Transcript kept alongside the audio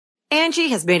Angie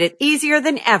has made it easier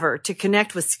than ever to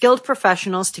connect with skilled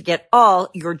professionals to get all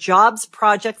your jobs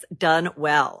projects done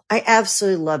well. I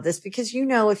absolutely love this because,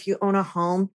 if you own a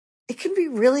home, it can be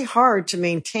really hard to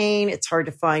maintain. It's hard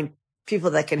to find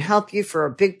people that can help you for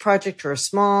a big project or a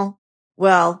small.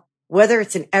 Well, whether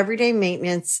it's in everyday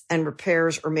maintenance and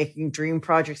repairs or making dream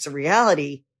projects a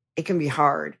reality, it can be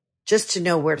hard just to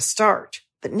know where to start.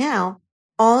 But now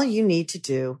all you need to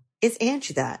do is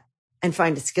Angie that and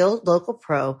find a skilled local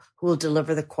pro who will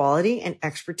deliver the quality and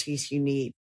expertise you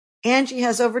need. Angie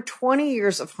has over 20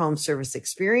 years of home service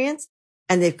experience,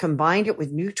 and they've combined it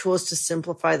with new tools to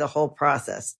simplify the whole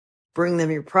process. Bring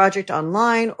them your project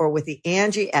online or with the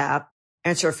Angie app,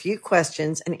 answer a few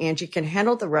questions, and Angie can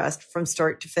handle the rest from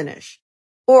start to finish.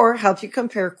 Or help you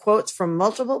compare quotes from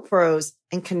multiple pros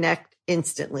and connect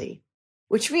instantly,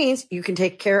 which means you can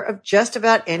take care of just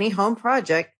about any home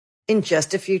project in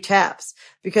just a few taps.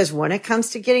 Because when it comes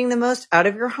to getting the most out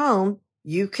of your home,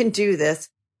 you can do this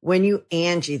when you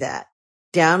Angie that.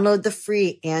 Download the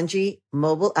free Angie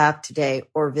mobile app today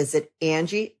or visit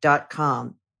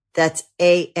Angie.com. That's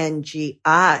ANGI.com.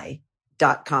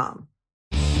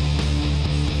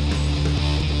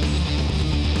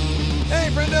 Hey,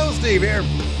 friendo, Steve here.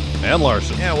 And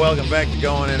Larson. Yeah, welcome back to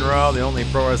Going In Raw, the only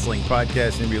pro wrestling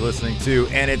podcast you'll be listening to.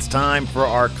 And it's time for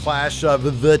our Clash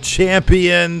of the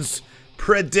Champions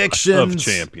predictions.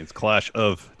 Clash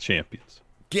of Champions.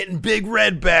 Getting Big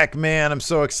Red back, man. I'm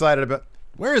so excited about...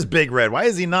 Where is Big Red? Why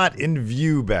is he not in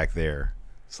view back there?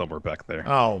 Somewhere back there.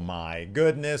 Oh, my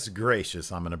goodness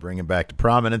gracious. I'm going to bring him back to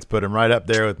prominence, put him right up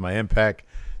there with my Impact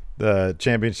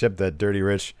championship that Dirty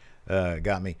Rich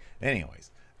got me.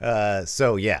 Anyways,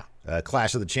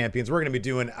 Clash of the Champions. We're going to be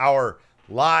doing our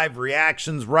live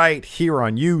reactions right here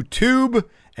on YouTube,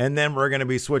 and then we're going to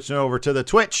be switching over to the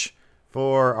Twitch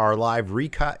for our live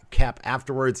recap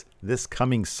afterwards this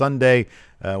coming Sunday.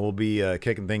 We'll be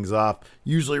kicking things off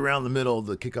usually around the middle of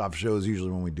the kickoff show is usually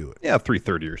when we do it. Yeah,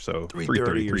 3:30 or so.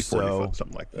 3:30 or so.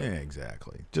 Something like that. Yeah,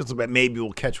 exactly. Just about maybe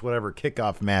we'll catch whatever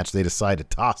kickoff match they decide to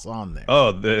toss on there.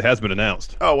 Oh, it has been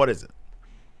announced. Oh, what is it?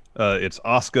 It's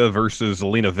Asuka versus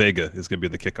Zelina Vega is going to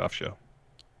be the kickoff show.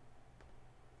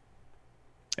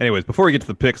 Anyways, before we get to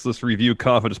the picks, let's review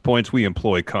confidence points. We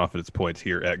employ confidence points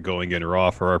here at Going In Raw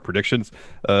for our predictions.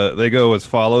 They go as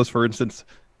follows. For instance,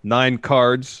 9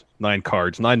 matches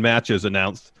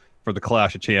announced for the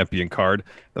Clash of Champion card.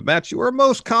 The match you are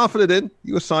most confident in,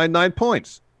 you assign 9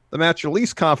 points. The match you're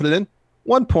least confident in,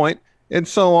 1 point, and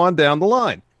so on down the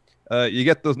line. You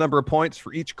get those number of points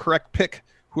for each correct pick.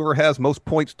 Whoever has most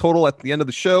points total at the end of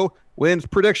the show wins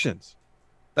predictions.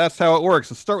 That's how it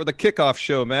works. Let's start with the kickoff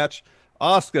show match.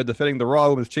 Asuka defending the Raw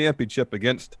Women's Championship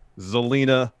against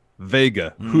Zelina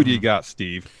Vega. Who do you got,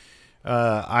 Steve?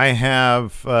 I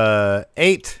have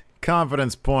 8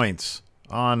 confidence points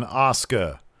on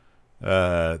Asuka.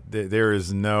 There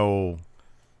is no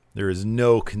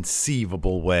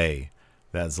conceivable way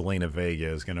that Zelina Vega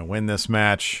is going to win this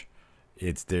match.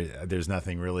 There's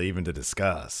nothing really even to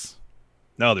discuss.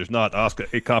 No, there's not. Asuka,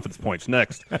 8 confidence points.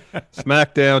 Next,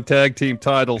 SmackDown Tag Team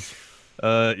titles.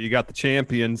 You got the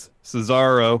champions,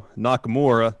 Cesaro,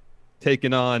 Nakamura,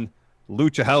 taking on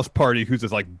Lucha House Party, who's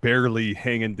just like barely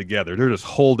hanging together. They're just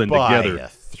holding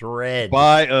together.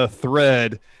 By a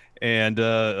thread. And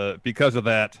because of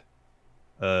that,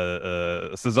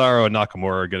 Cesaro and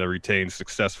Nakamura are going to retain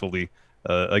successfully.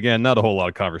 Again, not a whole lot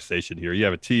of conversation here. You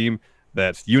have a team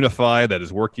that's unified, that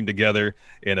is working together,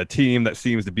 and a team that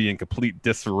seems to be in complete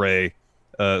disarray.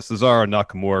 Cesaro and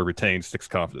Nakamura retain 6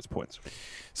 confidence points.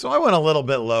 So I went a little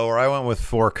bit lower. I went with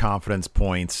 4 confidence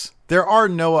points. There are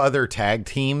no other tag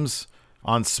teams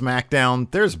on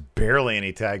SmackDown. There's barely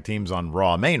any tag teams on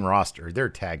Raw. Main roster, their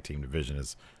tag team division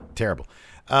is terrible.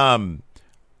 I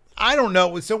don't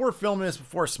know. So we're filming this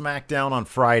before SmackDown on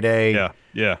Friday.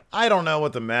 Yeah. I don't know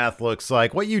what the math looks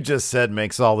like. What you just said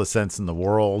makes all the sense in the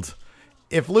world.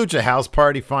 If Lucha House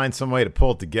Party finds some way to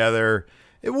pull it together,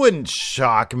 it wouldn't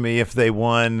shock me if they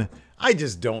won. I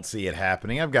just don't see it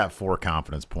happening. I've got 4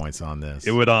 confidence points on this.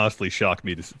 It would honestly shock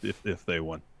me if they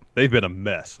won. They've been a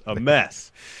mess. A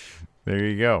mess. There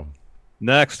you go.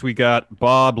 Next, we got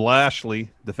Bob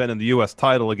Lashley defending the U.S.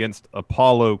 title against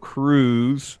Apollo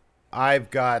Crews. I've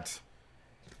got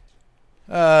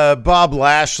Bob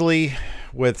Lashley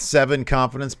with 7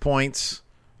 confidence points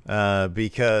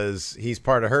because he's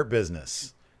part of Hurt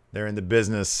Business. They're in the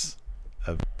business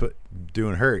of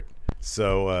doing Hurt.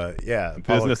 So,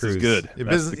 business is good.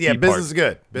 Business is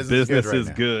good. Business is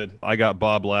good. I got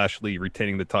Bob Lashley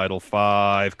retaining the title,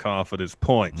 5 confidence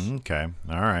points. Okay.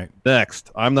 All right.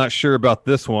 Next, I'm not sure about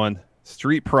this one.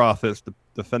 Street Profits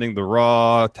defending the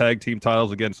Raw tag team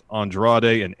titles against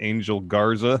Andrade and Angel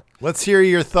Garza. Let's hear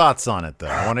your thoughts on it, though.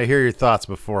 I want to hear your thoughts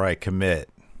before I commit.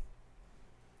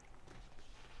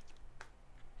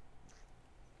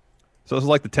 So this is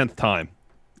like the 10th time.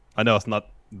 I know it's not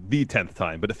the 10th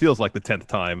time, but it feels like the 10th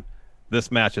time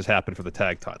this match has happened for the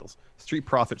tag titles. Street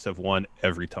Profits have won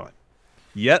every time.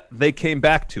 Yet they came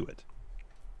back to it.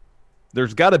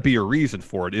 There's got to be a reason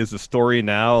for it. Is the story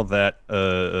now that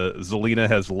Zelina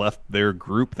has left their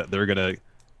group that they're going to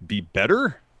be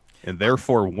better and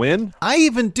therefore win? I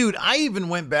even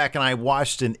went back and I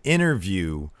watched an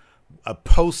interview, a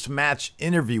post-match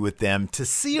interview with them to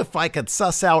see if I could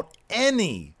suss out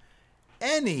any.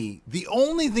 The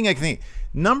only thing I can think,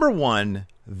 number one,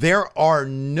 there are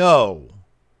no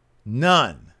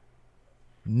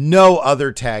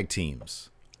other tag teams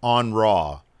on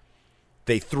Raw.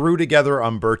 They threw together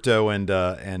Humberto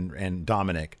and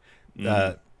Dominic.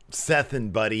 Seth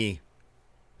and Buddy.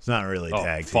 It's not really a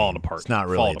tag team. Falling apart. It's not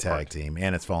really a tag team,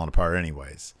 and it's falling apart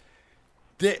anyways.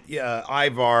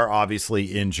 Ivar obviously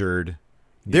injured.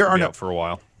 There are out for a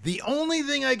while. The only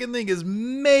thing I can think is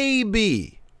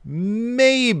maybe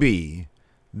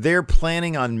they're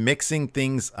planning on mixing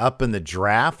things up in the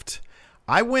draft.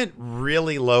 I went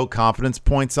really low confidence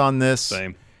points on this.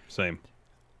 Same.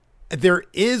 There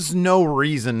is no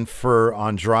reason for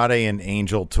Andrade and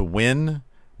Angel to win,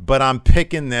 but I'm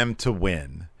picking them to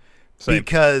win. Same.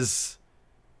 Because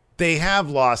they have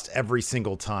lost every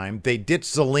single time. They ditched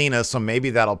Zelina, so maybe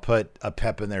that'll put a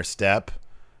pep in their step.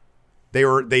 They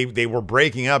were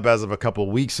breaking up as of a couple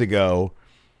weeks ago,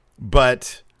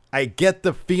 but I get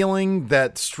the feeling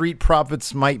that Street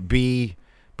Profits might be.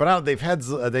 But they've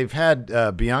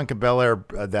had Bianca Belair,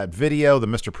 that video, the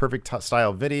Mr. Perfect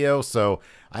style video. So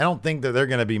I don't think that they're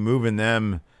going to be moving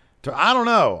them to. I don't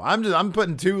know. I'm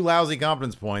putting two lousy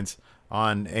confidence points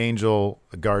on Angel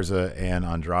Garza and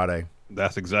Andrade.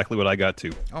 That's exactly what I got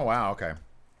too. Oh wow. Okay.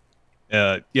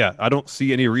 Yeah, I don't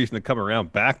see any reason to come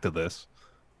around back to this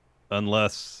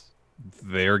unless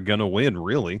they're going to win.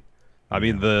 Really, I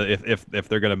mean, if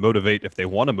they're going to motivate, if they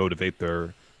want to motivate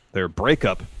their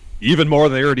breakup. Even more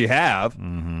than they already have.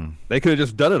 Mm-hmm. They could have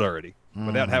just done it already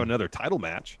without having another title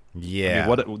match. Yeah.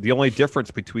 I mean, the only difference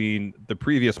between the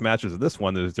previous matches of this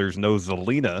one is there's no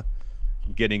Zelina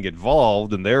getting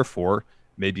involved, and therefore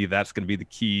maybe that's going to be the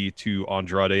key to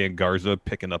Andrade and Garza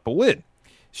picking up a win.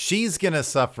 She's going to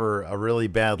suffer a really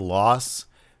bad loss.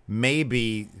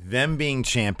 Maybe them being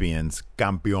champions,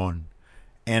 campeón,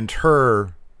 and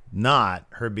her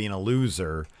being a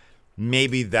loser,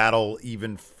 maybe that'll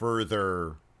even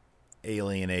further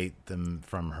alienate them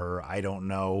from her. I don't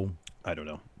know.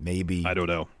 Maybe. I don't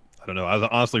know. I was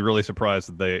honestly really surprised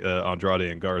that they Andrade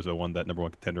and Garza won that number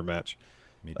one contender match.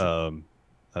 Me too.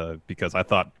 Because I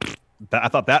thought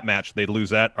that match they'd lose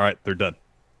that. All right, they're done.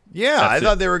 Yeah, I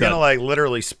thought they were going to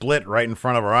literally split right in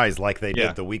front of our eyes like they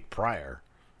did the week prior.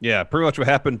 Yeah, pretty much what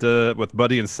happened with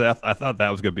Buddy and Seth. I thought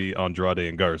that was going to be Andrade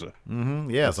and Garza.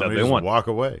 Mm-hmm. Yeah, somebody just walk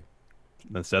away.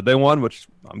 Instead they won, which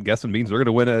I'm guessing means they're going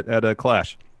to win at a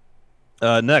Clash.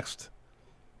 Next,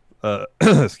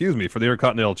 excuse me, for the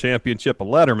Intercontinental Championship, a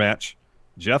ladder match,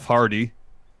 Jeff Hardy,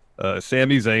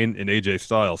 Sami Zayn, and AJ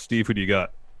Styles. Steve, who do you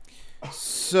got?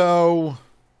 So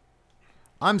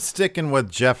I'm sticking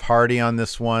with Jeff Hardy on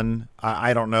this one.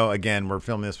 I don't know. Again, we're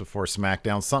filming this before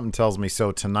SmackDown. Something tells me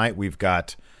so. Tonight we've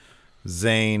got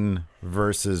Zayn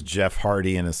versus Jeff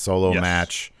Hardy in a solo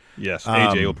match. Yes,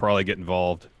 AJ will probably get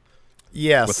involved.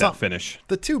 Yeah, with that finish.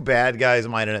 The two bad guys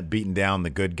might end up beating down the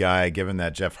good guy, given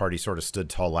that Jeff Hardy sort of stood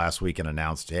tall last week and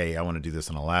announced, hey, I want to do this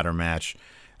in a ladder match.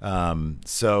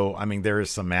 So, I mean, there is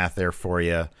some math there for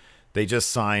you. They just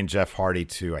signed Jeff Hardy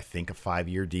to, I think, a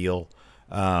 5-year deal.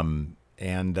 And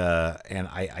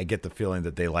I get the feeling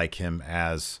that they like him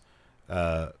as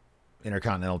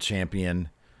Intercontinental Champion.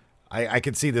 I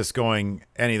could see this going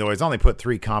any other ways. I only put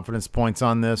 3 confidence points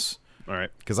on this. All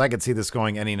right. Because I could see this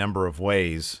going any number of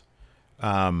ways.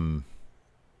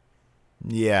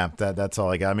 Yeah, that's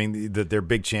all I got. I mean, their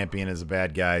big champion is a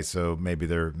bad guy, so maybe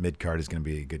their mid card is going to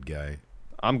be a good guy.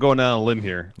 I'm going down a lim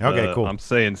here. Okay, cool. I'm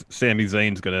saying Sami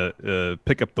Zayn's going to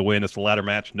pick up the win. It's a ladder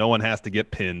match. No one has to get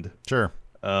pinned. Sure.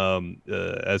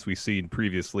 As we've seen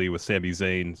previously with Sami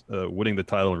Zayn winning the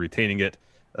title and retaining it,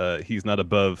 he's not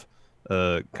above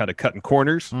kind of cutting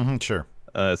corners. Mm-hmm, sure.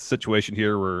 Situation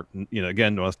here where,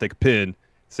 again, wants to take a pin.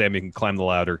 Sami can climb the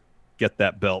ladder, get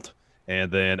that belt,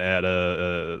 and then at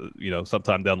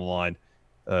sometime down the line,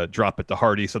 drop it to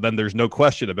Hardy. So then there's no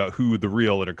question about who the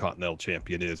real Intercontinental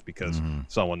Champion is because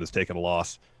someone has taken a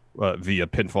loss via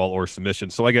pinfall or submission.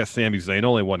 So I got Sami Zayn,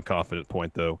 only one confident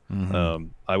point, though.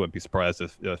 I wouldn't be surprised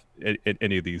if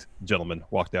any of these gentlemen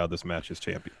walked out of this match as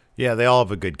champion. Yeah, they all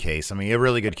have a good case. I mean, a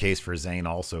really good case for Zayn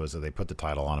also is that they put the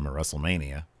title on him at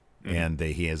WrestleMania, and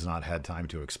he has not had time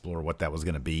to explore what that was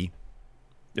going to be.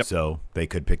 Yep. So they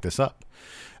could pick this up.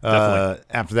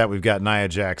 After that, we've got Nia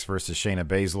Jax versus Shayna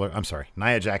Baszler. I'm sorry,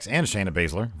 Nia Jax and Shayna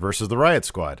Baszler versus the Riot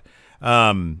Squad.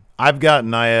 I've got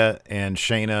Nia and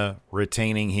Shayna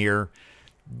retaining here.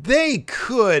 They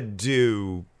could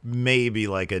do maybe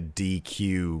like a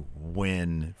DQ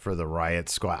win for the Riot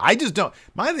Squad. I just don't.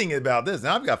 My thing about this,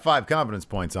 now I've got 5 confidence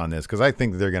points on this because I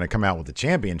think they're going to come out with the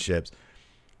championships.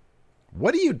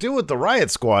 What do you do with the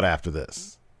Riot Squad after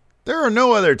this? There are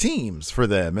no other teams for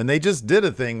them, and they just did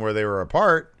a thing where they were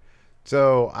apart.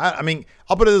 So, I mean,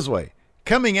 I'll put it this way.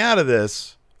 Coming out of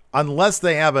this, unless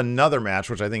they have another match,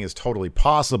 which I think is totally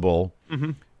possible,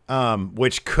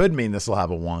 which could mean this will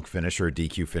have a wonk finish or a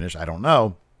DQ finish. I don't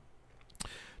know.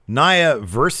 Nia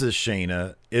versus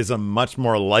Shayna is a much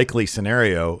more likely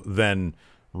scenario than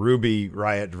Ruby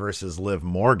Riott versus Liv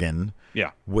Morgan,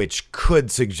 which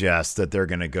could suggest that they're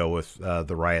going to go with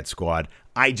the Riot Squad.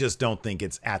 I just don't think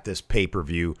it's at this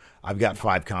pay-per-view. I've got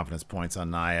 5 confidence points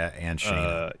on Nia and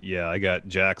Shayna. I got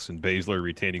Jax and Baszler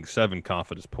retaining 7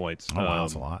 confidence points. Oh, wow,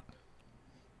 that's a lot.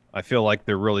 I feel like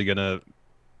they're really going to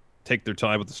take their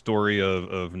time with the story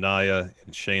of Nia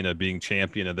and Shayna being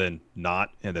champion and then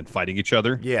not, and then fighting each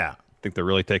other. Yeah. I think they're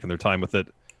really taking their time with it.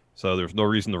 So there's no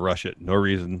reason to rush it. No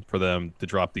reason for them to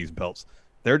drop these belts.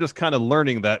 They're just kind of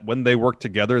learning that when they work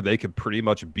together, they can pretty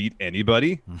much beat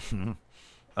anybody.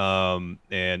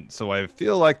 And so I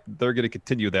feel like they're going to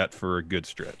continue that for a good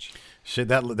stretch. Shit,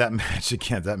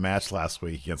 that match last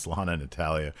week against Lana and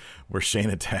Natalya, where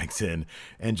Shayna tags in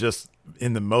and just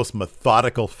in the most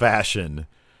methodical fashion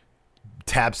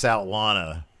taps out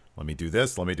Lana. Let me do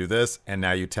this, and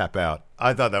now you tap out.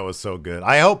 I thought that was so good.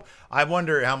 I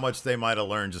wonder how much they might have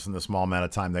learned just in the small amount of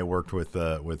time they worked with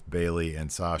Bayley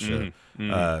and Sasha,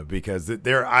 because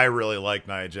I really like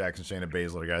Nia Jax and Shayna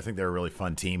Baszler. I think they're a really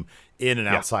fun team in and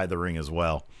outside the ring as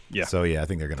well. Yeah. So I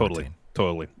think they're going to retain.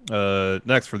 Totally.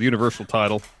 Next for the Universal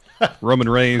title, Roman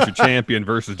Reigns, your champion,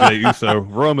 versus Jey Uso.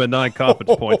 Roman 9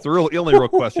 confidence points. The only real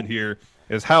question here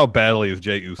is how badly is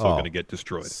Jey Uso going to get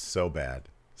destroyed? So bad.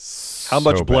 How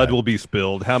much blood will be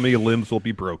spilled? How many limbs will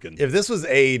be broken? If this was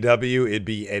AEW, it'd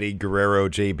be Eddie Guerrero,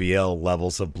 JBL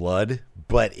levels of blood,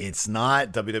 but it's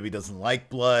not. WWE doesn't like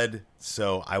blood,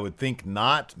 so I would think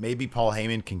not. Maybe Paul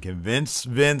Heyman can convince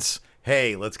Vince,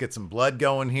 hey, let's get some blood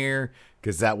going here,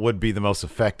 because that would be the most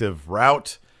effective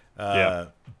route.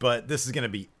 But this is going to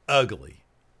be ugly.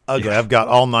 Yeah. I've got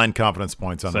all 9 confidence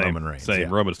points on Roman Reigns. Same. Yeah.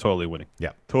 Roman's totally winning.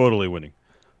 Yeah. Totally winning.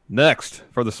 Next,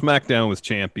 for the SmackDown with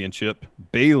Championship,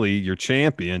 Bayley, your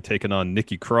champion, taking on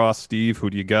Nikki Cross. Steve, who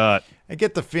do you got? I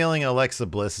get the feeling Alexa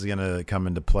Bliss is going to come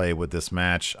into play with this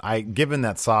match. Given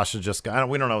that Sasha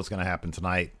we don't know what's going to happen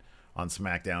tonight on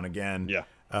SmackDown again. Yeah.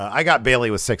 I got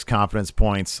Bayley with 6 confidence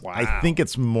points. Wow. I think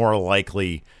it's more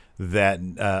likely that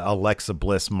Alexa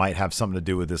Bliss might have something to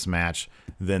do with this match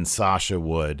than Sasha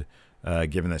would,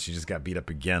 given that she just got beat up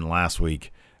again last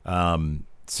week.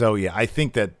 So, I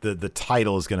think that the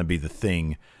title is going to be the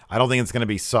thing. I don't think it's going to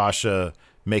be Sasha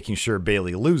making sure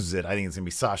Bayley loses it. I think it's going to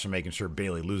be Sasha making sure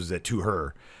Bayley loses it to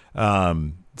her.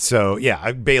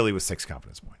 Bayley with 6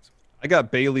 confidence points. I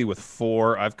got Bayley with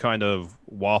 4. I've kind of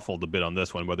waffled a bit on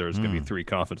this one, whether it's going to be 3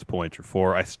 confidence points or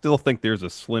 4. I still think there's a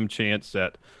slim chance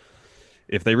that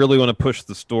if they really want to push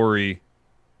the story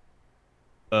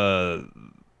that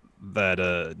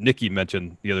Nikki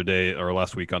mentioned the other day or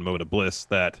last week on Moment of Bliss,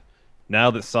 that now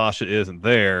that Sasha isn't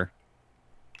there,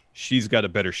 she's got a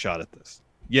better shot at this.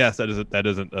 Yes, that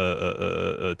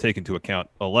isn't take into account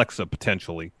Alexa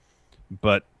potentially,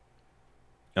 but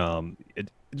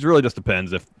it really just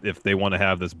depends if they want to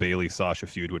have this Bayley Sasha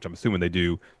feud, which I'm assuming they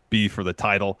do, be for the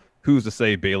title. Who's to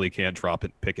say Bayley can't drop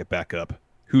it, pick it back up?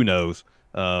 Who knows?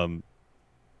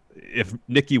 If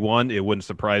Nikki won, it wouldn't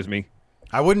surprise me.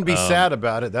 I wouldn't be sad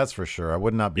about it. That's for sure. I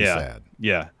would not be sad.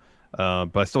 Yeah.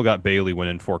 But I still got Bayley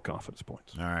winning 4 confidence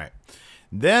points. All right.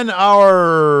 Then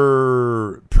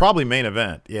our probably main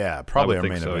event. Yeah, probably our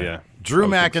main event. Yeah. Drew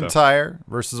McIntyre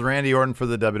versus Randy Orton for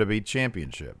the WWE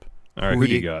Championship. All right, who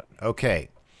do you got? Okay.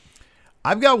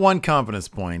 I've got 1 confidence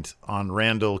point on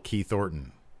Randall Keith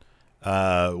Orton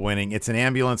winning. It's an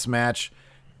ambulance match.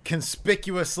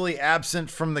 Conspicuously absent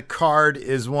from the card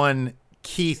is one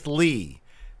Keith Lee.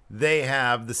 They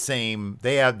have the same.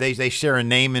 They share a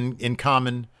name in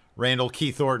common. Randall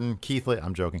Keith Orton, Keith Lee.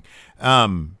 I'm joking.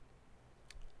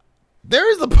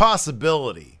 There is the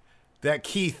possibility that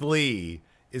Keith Lee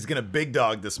is going to big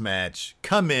dog this match,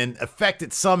 come in, affect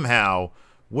it somehow,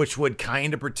 which would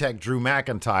kind of protect Drew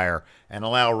McIntyre and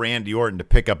allow Randy Orton to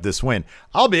pick up this win.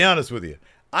 I'll be honest with you.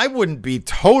 I wouldn't be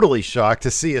totally shocked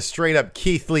to see a straight-up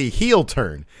Keith Lee heel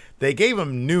turn. They gave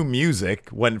him new music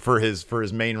for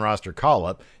his main roster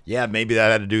call-up. Yeah, maybe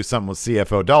that had to do something with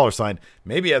CFO $.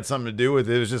 Maybe it had something to do with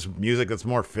it was just music that's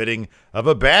more fitting of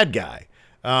a bad guy.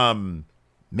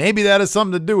 Maybe that has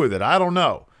something to do with it. I don't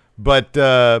know. But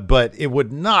it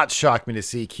would not shock me to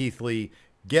see Keith Lee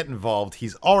get involved.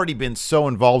 He's already been so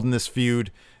involved in this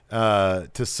feud to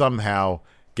somehow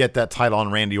get that title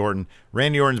on Randy Orton.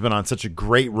 Randy Orton's been on such a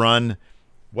great run,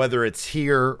 whether it's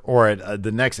here or at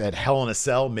the next at Hell in a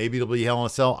Cell. Maybe it'll be Hell in a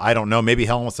Cell. I don't know. Maybe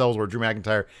Hell in a Cell is where Drew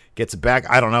McIntyre gets it back.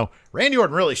 I don't know. Randy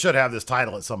Orton really should have this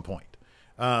title at some point.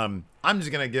 I'm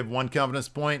just going to give one confidence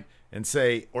point and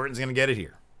say Orton's going to get it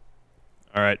here.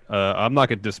 All right. I'm not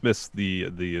going to dismiss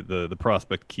the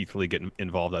prospect Keith Lee getting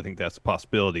involved. I think that's a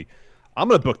possibility. I'm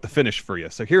going to book the finish for you.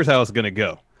 So here's how it's going to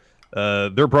go.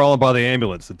 They're brawling by the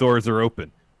ambulance. The doors are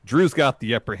open. Drew's got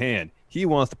the upper hand. He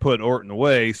wants to put Orton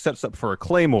away, sets up for a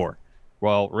Claymore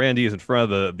while Randy is in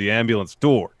front of the ambulance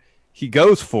door. He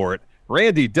goes for it.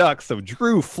 Randy ducks, so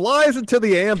Drew flies into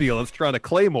the ambulance trying to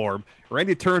Claymore him.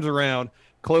 Randy turns around,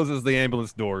 closes the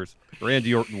ambulance doors.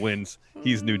 Randy Orton wins.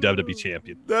 He's new WWE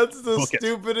champion. That's the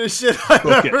stupidest shit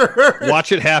I've ever heard.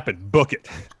 Watch it happen. Book it.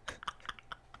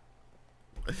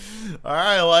 All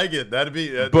right, I like it. That'd be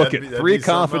book it. Three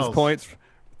confidence points.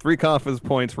 3 confidence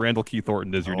points. Randall Keith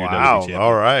Orton is your new WWE champion.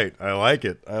 All right. I like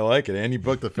it. And you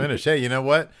booked the finish. Hey, you know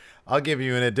what? I'll give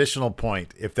you an additional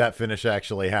point if that finish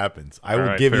actually happens. I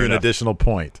will give you an additional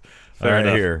point. Fair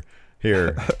enough.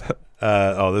 Here.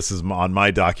 This is on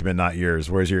my document, not yours.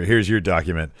 Here's your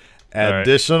document.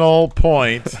 Additional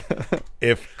point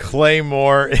if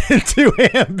Claymore into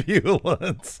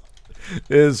ambulance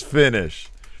is finish.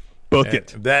 Book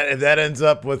it. If that ends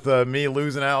up with me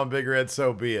losing out on Bigger Ed,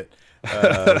 so be it.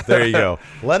 There you go.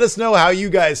 Let us know how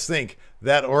you guys think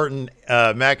that Orton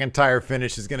McIntyre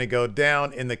finish is going to go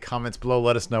down in the comments below.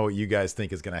 Let us know what you guys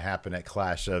think is going to happen at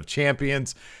Clash of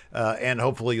Champions. And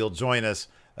hopefully you'll join us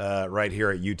right here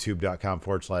at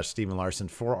youtube.com/Steven Larson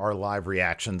for our live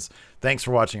reactions. Thanks for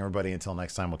watching, everybody. Until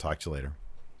next time, we'll talk to you later.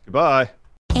 Goodbye.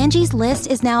 Angie's List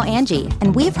is now Angie,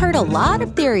 and we've heard a lot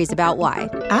of theories about why.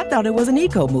 I thought it was an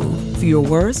eco move. Fewer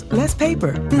words, less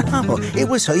paper. No, it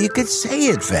was so you could say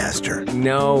it faster.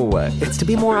 No, it's to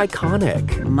be more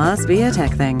iconic. Must be a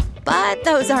tech thing. But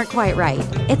those aren't quite right.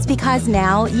 It's because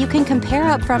now you can compare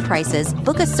upfront prices,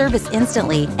 book a service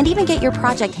instantly, and even get your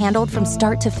project handled from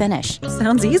start to finish.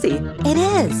 Sounds easy. It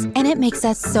is, and it makes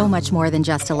us so much more than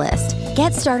just a list.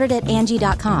 Get started at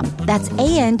Angie.com. That's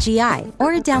ANGI,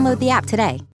 or download the app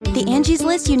today. The Angie's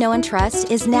List you know and trust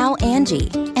is now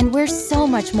Angie, and we're so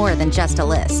much more than just a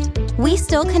list. We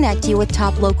still connect you with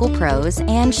top local pros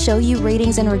and show you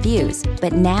ratings and reviews,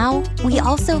 but now we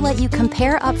also let you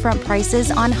compare upfront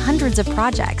prices on hundreds of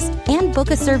projects and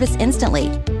book a service instantly.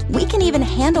 We can even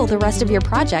handle the rest of your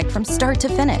project from start to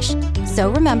finish.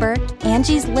 So remember,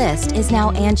 Angie's List is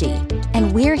now Angie,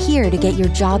 and we're here to get your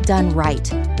job done right.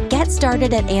 Get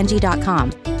started at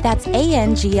Angie.com. That's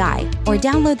ANGI, or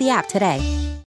download the app today.